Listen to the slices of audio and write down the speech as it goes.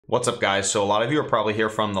What's up, guys? So a lot of you are probably here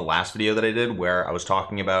from the last video that I did where I was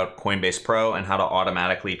talking about Coinbase Pro and how to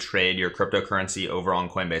automatically trade your cryptocurrency over on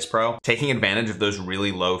Coinbase Pro, taking advantage of those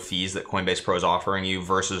really low fees that Coinbase Pro is offering you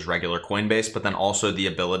versus regular Coinbase, but then also the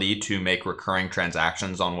ability to make recurring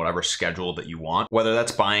transactions on whatever schedule that you want, whether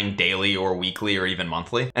that's buying daily or weekly or even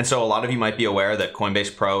monthly. And so a lot of you might be aware that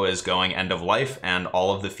Coinbase Pro is going end of life, and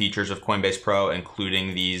all of the features of Coinbase Pro,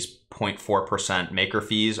 including these 0.4% maker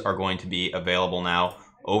fees, are going to be available now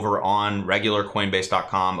over on regular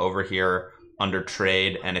Coinbase.com over here under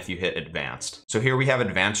trade, and if you hit advanced. So here we have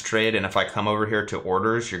advanced trade, and if I come over here to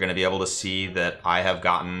orders, you're gonna be able to see that I have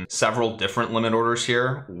gotten several different limit orders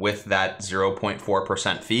here with that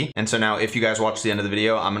 0.4% fee. And so now if you guys watch the end of the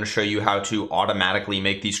video, I'm gonna show you how to automatically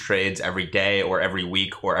make these trades every day or every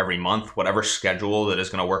week or every month, whatever schedule that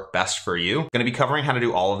is gonna work best for you. I'm gonna be covering how to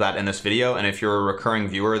do all of that in this video, and if you're a recurring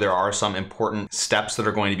viewer, there are some important steps that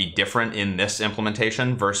are going to be different in this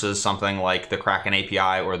implementation versus something like the Kraken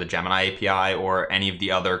API or the Gemini API or any of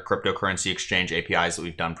the other cryptocurrency exchange APIs that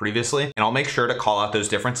we've done previously. And I'll make sure to call out those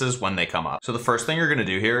differences when they come up. So the first thing you're gonna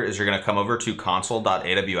do here is you're gonna come over to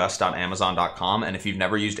console.aws.amazon.com. And if you've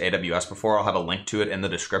never used AWS before, I'll have a link to it in the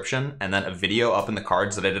description, and then a video up in the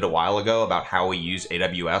cards that I did a while ago about how we use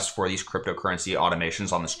AWS for these cryptocurrency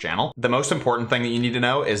automations on this channel. The most important thing that you need to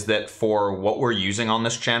know is that for what we're using on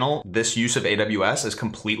this channel, this use of AWS is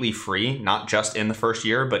completely free, not just in the first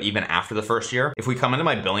year, but even after the first year. If we come into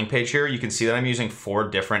my billing page here, you can see that I'm using 4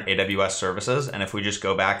 different AWS services. And if we just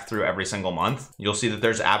go back through every single month, you'll see that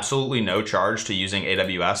there's absolutely no charge to using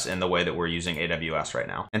AWS in the way that we're using AWS right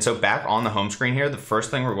now. And so back on the home screen here, the first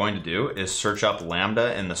thing we're going to do is search up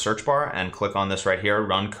Lambda in the search bar and click on this right here,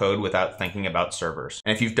 run code without thinking about servers.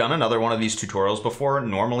 And if you've done another one of these tutorials before,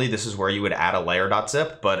 normally this is where you would add a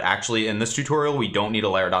layer.zip, but actually in this tutorial, we don't need a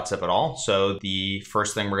layer.zip at all. So the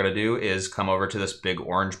first thing we're gonna do is come over to this big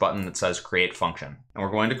orange button that says create function. And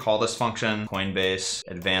we're going to call this function Coinbase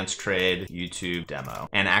Advanced Trade YouTube Demo.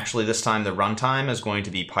 And actually this time the runtime is going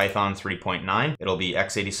to be Python 3.9. It'll be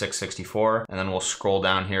x86-64. And then we'll scroll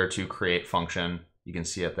down here to create function. You can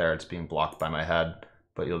see it there, it's being blocked by my head,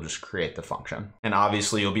 but you'll just create the function. And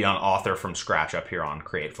obviously you'll be on author from scratch up here on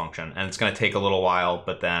create function. And it's gonna take a little while,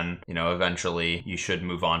 but then, eventually you should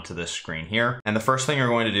move on to this screen here. And the first thing you're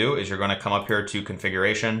going to do is you're gonna come up here to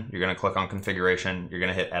configuration. You're gonna click on configuration. You're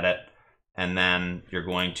gonna hit edit. And then you're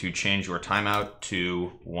going to change your timeout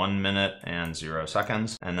to 1 minute and 0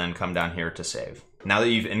 seconds, and then come down here to save. Now that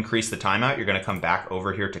you've increased the timeout, you're gonna come back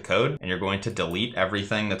over here to code, and you're going to delete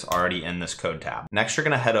everything that's already in this code tab. Next, you're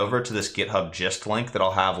gonna head over to this GitHub gist link that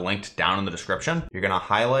I'll have linked down in the description. You're gonna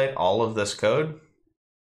highlight all of this code.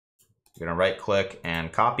 You're gonna right click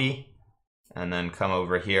and copy, and then come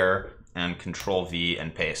over here and Control V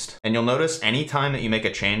and paste. And you'll notice anytime that you make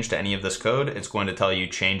a change to any of this code, it's going to tell you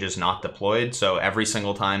changes not deployed. So every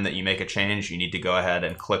single time that you make a change, you need to go ahead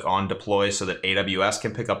and click on deploy so that AWS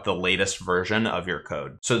can pick up the latest version of your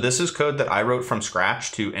code. So this is code that I wrote from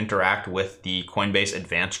scratch to interact with the Coinbase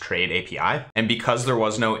Advanced Trade API. And because there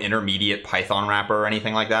was no intermediate Python wrapper or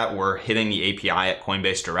anything like that, we're hitting the API at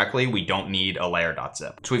Coinbase directly. We don't need a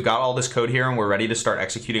layer.zip. So we've got all this code here and we're ready to start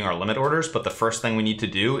executing our limit orders. But the first thing we need to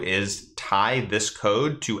do is tie this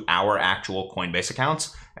code to our actual Coinbase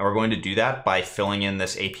accounts. And we're going to do that by filling in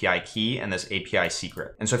this API key and this API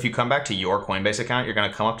secret. And so if you come back to your Coinbase account, you're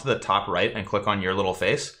gonna come up to the top right and click on your little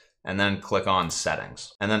face and then click on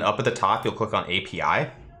settings. And then up at the top, you'll click on API.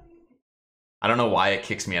 I don't know why it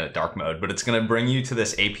kicks me out of dark mode, but it's gonna bring you to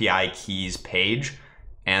this API keys page.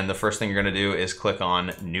 And the first thing you're gonna do is click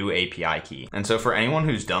on new API key. And so for anyone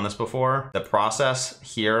who's done this before, the process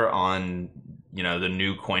here on the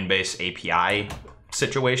new Coinbase API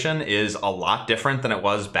situation is a lot different than it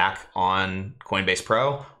was back on Coinbase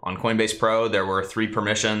Pro. On Coinbase Pro, there were 3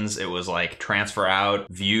 permissions. It was like transfer out,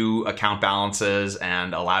 view account balances,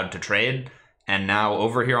 and allowed to trade. And now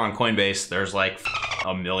over here on Coinbase, there's like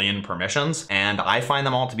a million permissions, and I find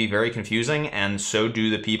them all to be very confusing, and so do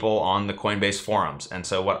the people on the Coinbase forums. And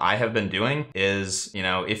so what I have been doing is,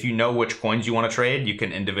 if you know which coins you want to trade, you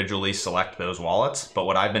can individually select those wallets. But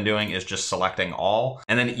what I've been doing is just selecting all.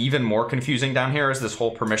 And then even more confusing down here is this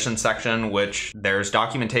whole permission section, which there's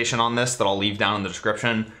documentation on this that I'll leave down in the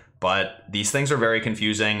description. but these things are very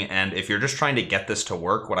confusing. And if you're just trying to get this to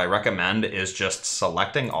work, what I recommend is just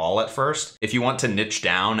selecting all at first. If you want to niche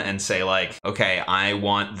down and say like, okay, I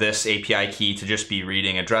want this API key to just be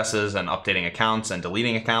reading addresses and updating accounts and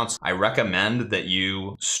deleting accounts, I recommend that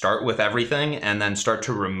you start with everything and then start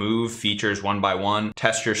to remove features one by one,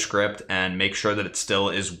 test your script and make sure that it still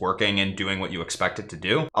is working and doing what you expect it to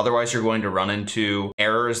do. Otherwise, you're going to run into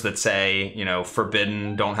errors that say, you know,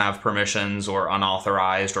 forbidden, don't have permissions, or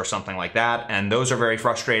unauthorized or something like that. And those are very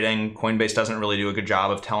frustrating. Coinbase doesn't really do a good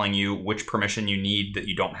job of telling you which permission you need that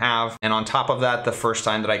you don't have. And on top of that, the first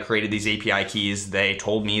time that I created these API keys, they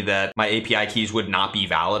told me that my API keys would not be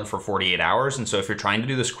valid for 48 hours. And so if you're trying to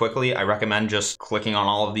do this quickly, I recommend just clicking on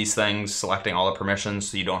all of these things, selecting all the permissions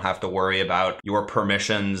so you don't have to worry about your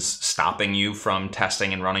permissions stopping you from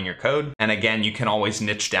testing and running your code. And again, you can always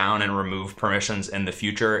niche down and remove permissions in the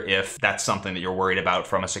future if that's something that you're worried about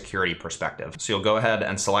from a security perspective. So you'll go ahead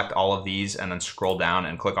and select all of these and then scroll down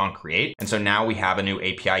and click on create. And so now we have a new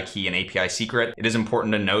API key and API secret. It is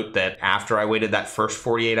important to note that after I waited that first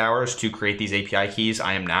 48 hours to create these API keys,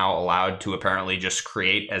 I am now allowed to apparently just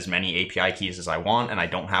create as many API keys as I want, and I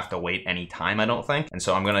don't have to wait any time, I don't think. And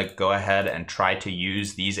so I'm gonna go ahead and try to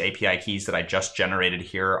use these API keys that I just generated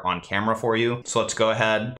here on camera for you. So let's go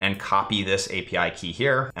ahead and copy this API key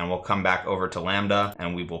here, and we'll come back over to Lambda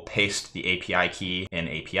and we will paste the API key in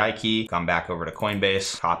API key, come back over to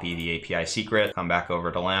Coinbase, copy the API secret, come back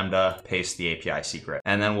over to Lambda, paste the API secret.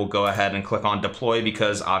 And then we'll go ahead and click on deploy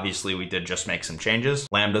because obviously we did just make some changes.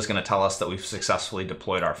 Lambda is going to tell us that we've successfully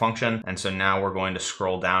deployed our function. And so now we're going to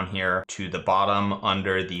scroll down here to the bottom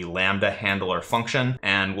under the Lambda handler function,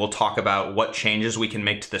 and we'll talk about what changes we can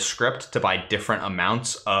make to the script to buy different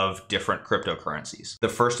amounts of different cryptocurrencies. The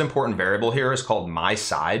first important variable here is called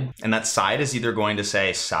mySide, and that side is either going to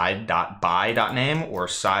say side.buy.name or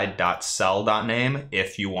side.sell.name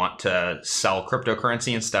if you want to sell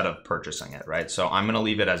cryptocurrency instead of purchasing it, right? So I'm going to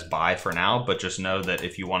leave it as buy for now, but just know that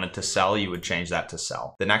if you wanted to sell, you would change that to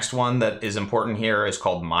sell. The next one that is important here is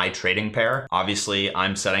called my trading pair. Obviously,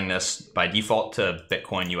 I'm setting this by default to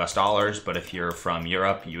Bitcoin US dollars, but if you're from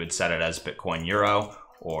Europe, you would set it as Bitcoin Euro,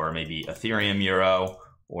 or maybe Ethereum Euro,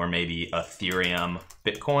 or maybe Ethereum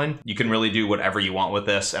Bitcoin. You can really do whatever you want with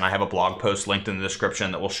this, and I have a blog post linked in the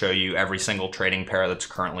description that will show you every single trading pair that's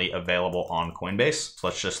currently available on Coinbase. So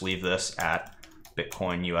let's just leave this at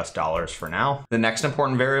Bitcoin US dollars for now. The next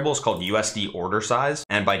important variable is called USD order size,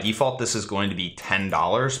 and by default this is going to be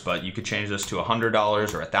 $10, but you could change this to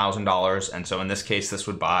 $100 or $1,000, and so in this case this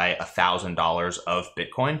would buy $1,000 of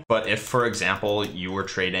Bitcoin. But if, for example, you were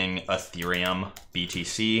trading Ethereum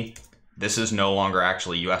BTC, this is no longer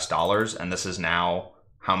actually US dollars, and this is now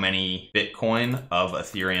how many Bitcoin of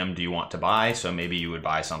Ethereum do you want to buy. So maybe you would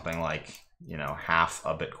buy something like, you know, half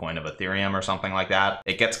a Bitcoin of Ethereum or something like that.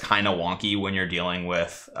 It gets kind of wonky when you're dealing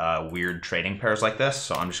with weird trading pairs like this.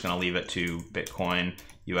 So I'm just going to leave it to Bitcoin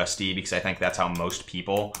USD because I think that's how most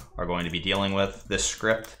people are going to be dealing with this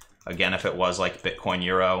script. Again, if it was like Bitcoin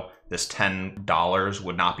Euro, this $10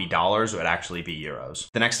 would not be dollars, it would actually be euros.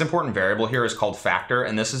 The next important variable here is called factor,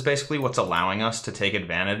 and this is basically what's allowing us to take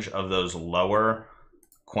advantage of those lower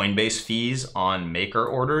Coinbase fees on maker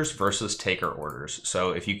orders versus taker orders.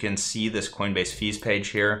 So if you can see this Coinbase fees page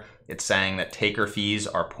here, it's saying that taker fees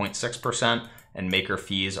are 0.6% and maker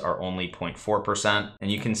fees are only 0.4%. And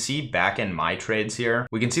you can see back in my trades here,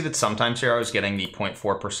 we can see that sometimes here I was getting the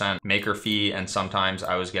 0.4% maker fee and sometimes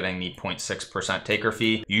I was getting the 0.6% taker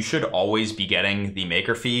fee. You should always be getting the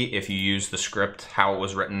maker fee if you use the script how it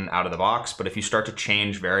was written out of the box. But if you start to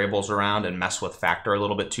change variables around and mess with factor a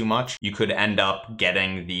little bit too much, you could end up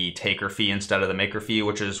getting the taker fee instead of the maker fee,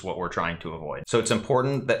 which is what we're trying to avoid. So it's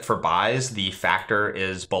important that for buys, the factor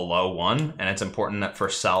is below 1, and it's important that for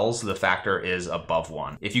sells, the factor is above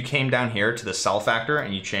 1. If you came down here to the sell factor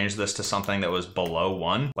and you changed this to something that was below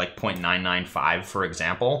 1, like 0.995 for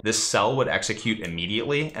example, this sell would execute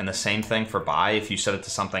immediately, and the same thing for buy. If you set it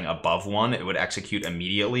to something above 1, it would execute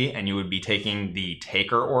immediately, and you would be taking the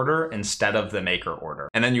taker order instead of the maker order.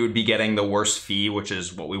 And then you would be getting the worst fee, which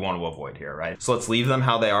is what we want to avoid here, right? So let's leave them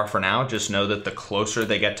how they are for now. Just know that the closer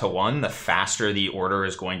they get to 1, the faster the order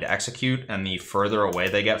is going to execute, and the further away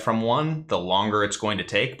they get from 1, the longer it's going to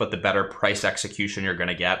take, but the better price execution you're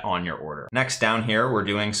gonna get on your order. Next, down here, we're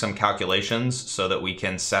doing some calculations so that we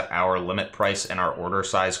can set our limit price and our order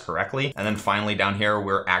size correctly. And then finally down here,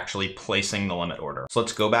 we're actually placing the limit order. So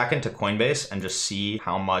let's go back into Coinbase and just see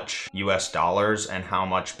how much US dollars and how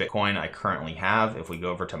much Bitcoin I currently have. If we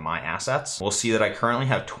go over to my assets, we'll see that I currently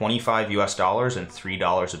have 25 US dollars and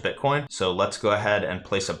 $3 of Bitcoin. So let's go ahead and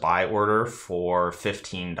place a buy order for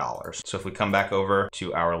 $15. So if we come back over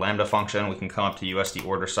to our Lambda function, we can come up to USD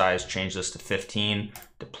order size, change this to 15,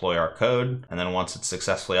 deploy our code. And then once it's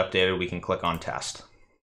successfully updated, we can click on test.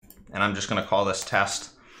 And I'm just gonna call this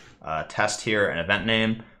test here, an event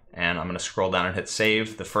name. And I'm gonna scroll down and hit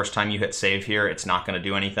save. The first time you hit save here, it's not gonna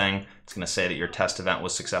do anything. It's gonna say that your test event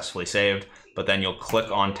was successfully saved, but then you'll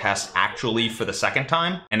click on test actually for the second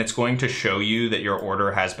time, and it's going to show you that your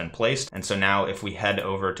order has been placed. And so now if we head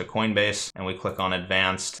over to Coinbase and we click on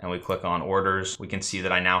advanced and we click on orders, we can see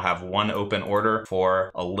that I now have one open order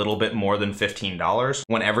for a little bit more than $15.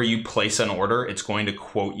 Whenever you place an order, it's going to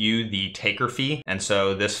quote you the taker fee. And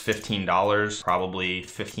so this $15, probably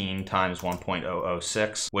 15 times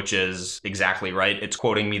 1.006, which is exactly right. It's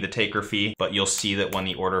quoting me the taker fee, but you'll see that when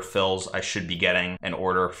the order fills, I should be getting an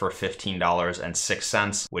order for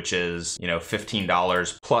 $15.06, which is,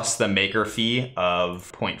 $15 plus the maker fee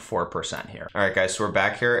of 0.4% here. All right, guys, so we're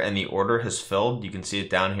back here and the order has filled. You can see it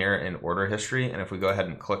down here in order history. And if we go ahead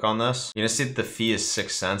and click on this, you're gonna see that the fee is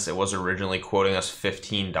 6 cents. It was originally quoting us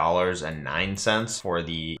 $15.09 for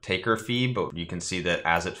the taker fee, but you can see that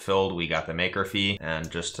as it filled, we got the maker fee. And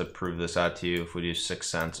just to prove this out to you, if we do 6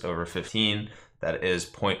 cents over 15, that is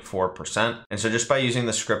 0.4%. And so just by using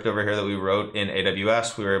the script over here that we wrote in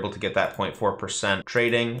AWS, we were able to get that 0.4%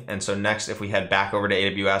 trading. And so next, if we head back over to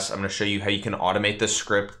AWS, I'm gonna show you how you can automate this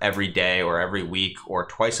script every day or every week or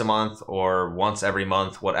twice a month or once every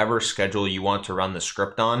month, whatever schedule you want to run the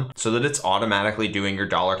script on, so that it's automatically doing your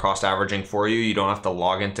dollar cost averaging for you. You don't have to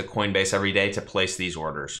log into Coinbase every day to place these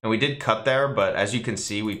orders. And we did cut there, but as you can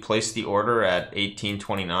see, we placed the order at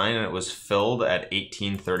 18:29 and it was filled at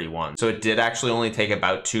 18:31. So it did actually only take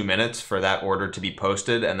about 2 minutes for that order to be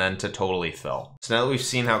posted and then to totally fill. So now that we've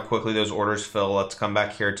seen how quickly those orders fill, let's come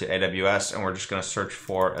back here to AWS and we're just gonna search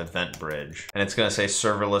for Event Bridge. And it's gonna say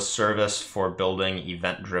serverless service for building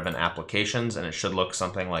event-driven applications, and it should look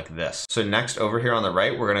something like this. So next over here on the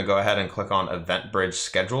right, we're gonna go ahead and click on Event Bridge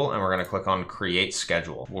Schedule, and we're gonna click on Create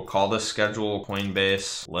Schedule. We'll call this schedule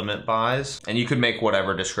Coinbase Limit Buys, and you could make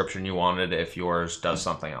whatever description you wanted if yours does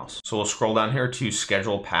something else. So we'll scroll down here to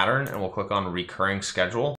Schedule Pattern, and we'll click on Recurring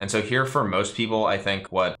Schedule. And so here for most people, I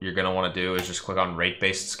think what you're gonna wanna do is just click on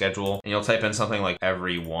Rate-Based Schedule, and you'll type in something like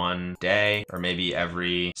every 1 day, or maybe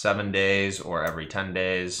every 7 days, or every 10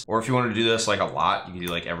 days. Or if you want to do this like a lot, you can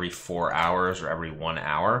do like every 4 hours or every 1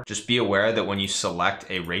 hour. Just be aware that when you select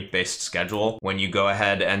a rate-based schedule, when you go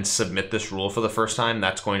ahead and submit this rule for the first time,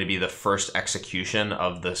 that's going to be the first execution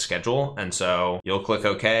of the schedule. And so you'll click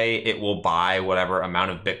OK, it will buy whatever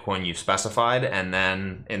amount of Bitcoin you've specified. And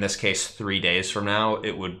then in this case, 3 days from now,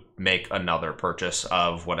 it would make another purchase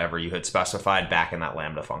of whatever you had specified back in that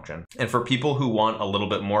Lambda function. And for people who want a little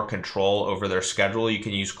bit more control over their schedule, you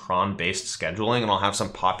can use Cron-based scheduling, and I'll have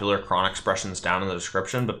some popular Cron expressions down in the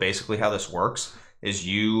description. But basically how this works is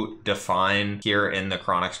you define here in the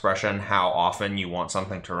Cron expression how often you want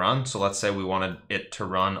something to run. So let's say we wanted it to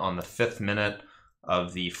run on the 5th minute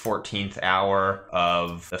of the 14th hour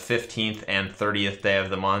of the 15th and 30th day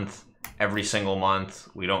of the month, every single month.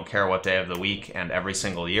 We don't care what day of the week, and every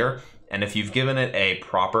single year. And if you've given it a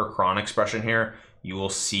proper Cron expression here, you will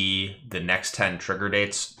see the next 10 trigger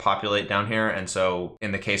dates populate down here. And so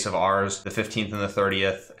in the case of ours, the 15th and the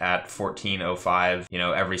 30th at 14:05,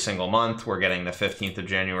 every single month, we're getting the 15th of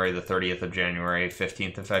January, the 30th of January,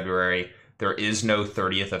 15th of February. There is no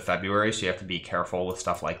 30th of February, so you have to be careful with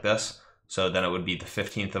stuff like this. So then it would be the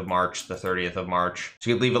 15th of March, the 30th of March. So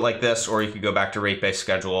you could leave it like this, or you could go back to rate-based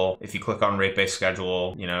schedule. If you click on rate-based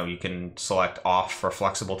schedule, you can select off for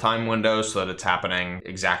flexible time windows so that it's happening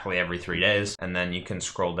exactly every 3 days. And then you can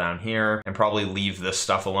scroll down here and probably leave this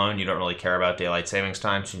stuff alone. You don't really care about daylight savings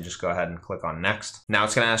time, so you can just go ahead and click on next. Now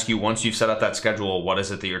it's gonna ask you, once you've set up that schedule, what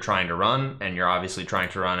is it that you're trying to run? And you're obviously trying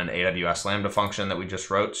to run an AWS Lambda function that we just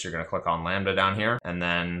wrote. So you're gonna click on Lambda down here, and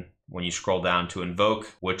then when you scroll down to invoke,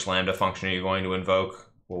 which Lambda function are you going to invoke?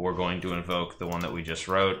 Well, we're going to invoke the one that we just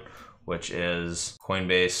wrote, which is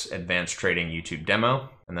Coinbase Advanced Trading YouTube Demo.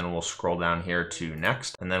 And then we'll scroll down here to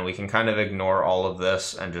next. And then we can kind of ignore all of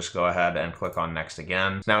this and just go ahead and click on next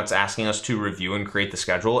again. Now it's asking us to review and create the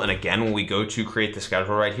schedule. And again, when we go to create the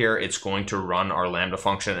schedule right here, it's going to run our Lambda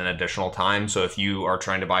function an additional time. So if you are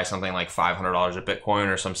trying to buy something like $500 of Bitcoin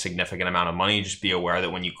or some significant amount of money, just be aware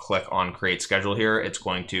that when you click on create schedule here, it's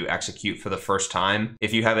going to execute for the first time.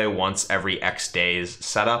 If you have a once every X days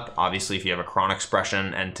setup, obviously if you have a cron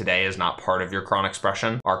expression and today is not part of your cron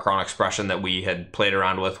expression, our cron expression that we had played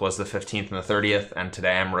around with was the 15th and the 30th, and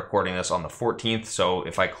today I'm recording this on the 14th. So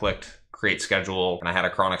if I clicked create schedule and I had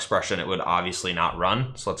a cron expression, it would obviously not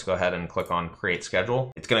run. So let's go ahead and click on create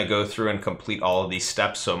schedule. It's going to go through and complete all of these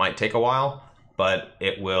steps, so it might take a while, but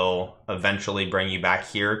it will eventually bring you back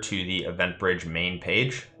here to the EventBridge main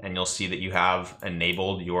page, and you'll see that you have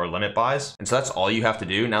enabled your limit buys. And so that's all you have to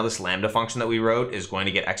do. Now this Lambda function that we wrote is going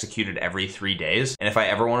to get executed every 3 days. And if I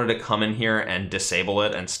ever wanted to come in here and disable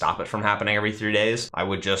it and stop it from happening every 3 days, I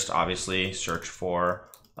would just obviously search for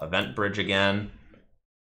EventBridge again.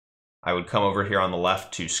 I would come over here on the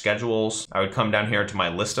left to schedules. I would come down here to my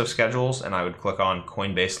list of schedules and I would click on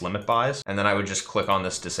Coinbase limit buys. And then I would just click on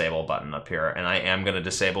this disable button up here. And I am going to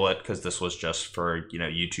disable it because this was just for,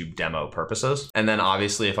 YouTube demo purposes. And then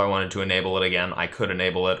obviously if I wanted to enable it again, I could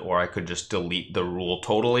enable it, or I could just delete the rule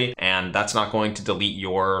totally. And that's not going to delete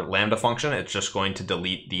your Lambda function. It's just going to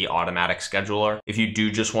delete the automatic scheduler. If you do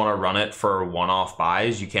just want to run it for one-off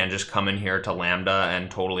buys, you can just come in here to Lambda and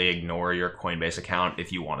totally ignore your Coinbase account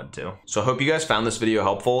if you wanted to. So I hope you guys found this video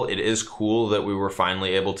helpful. It is cool that we were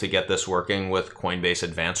finally able to get this working with Coinbase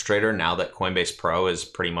Advanced Trader now that Coinbase Pro is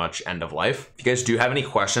pretty much end of life. If you guys do have any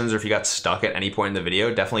questions, or if you got stuck at any point in the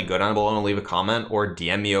video, definitely go down below and leave a comment or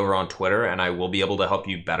DM me over on Twitter, and I will be able to help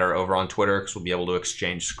you better over on Twitter because we'll be able to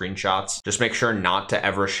exchange screenshots. Just make sure not to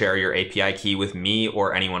ever share your API key with me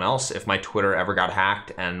or anyone else. If my Twitter ever got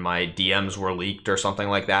hacked and my DMs were leaked or something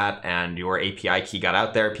like that, and your API key got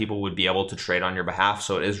out there, people would be able to trade on your behalf.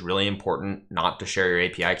 So it is really important not to share your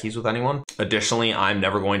API keys with anyone. Additionally, I'm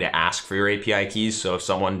never going to ask for your API keys. So if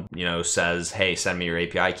someone, says, hey, send me your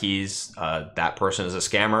API keys, that person is a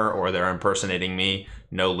scammer or they're impersonating me.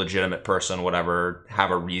 No legitimate person would ever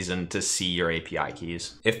have a reason to see your API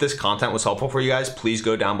keys. If this content was helpful for you guys, please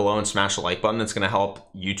go down below and smash the like button. It's going to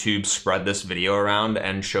help YouTube spread this video around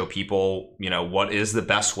and show people, what is the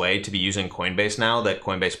best way to be using Coinbase now that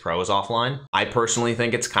Coinbase Pro is offline. I personally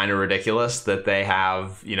think it's kind of ridiculous that they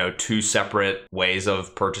have, 2 separate ways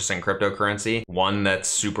of purchasing cryptocurrency. One that's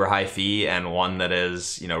super high fee and one that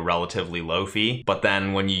is, relatively low fee. But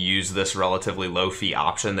then when you use this relatively low fee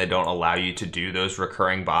option, they don't allow you to do those recurring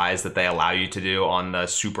buys that they allow you to do on the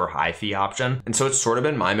super high fee option. And so it's sort of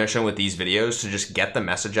been my mission with these videos to just get the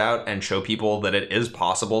message out and show people that it is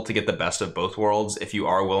possible to get the best of both worlds if you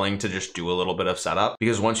are willing to just do a little bit of setup.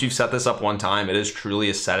 Because once you've set this up one time, it is truly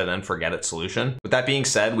a set it and forget it solution. With that being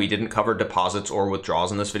said, we didn't cover deposits or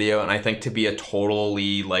withdrawals in this video. And I think to be a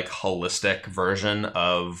totally holistic version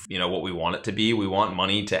of, what we want it to be, we want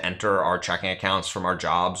money to enter our checking accounts from our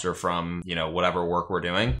jobs or from, whatever work we're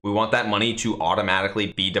doing. We want that money to automatically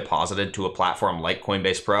be deposited to a platform like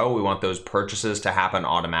Coinbase Pro. We want those purchases to happen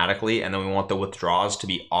automatically, and then we want the withdrawals to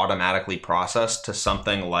be automatically processed to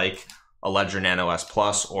something like a Ledger Nano S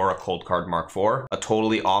Plus or a Cold Card Mark IV, a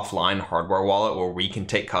totally offline hardware wallet where we can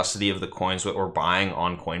take custody of the coins that we're buying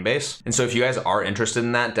on Coinbase. And so if you guys are interested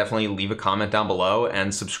in that, definitely leave a comment down below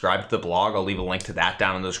and subscribe to the blog. I'll leave a link to that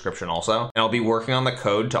down in the description also. And I'll be working on the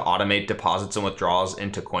code to automate deposits and withdrawals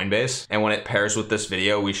into Coinbase. And when it pairs with this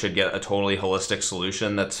video, we should get a totally holistic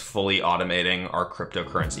solution that's fully automating our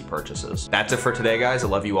cryptocurrency purchases. That's it for today, guys. I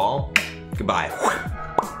love you all. Goodbye.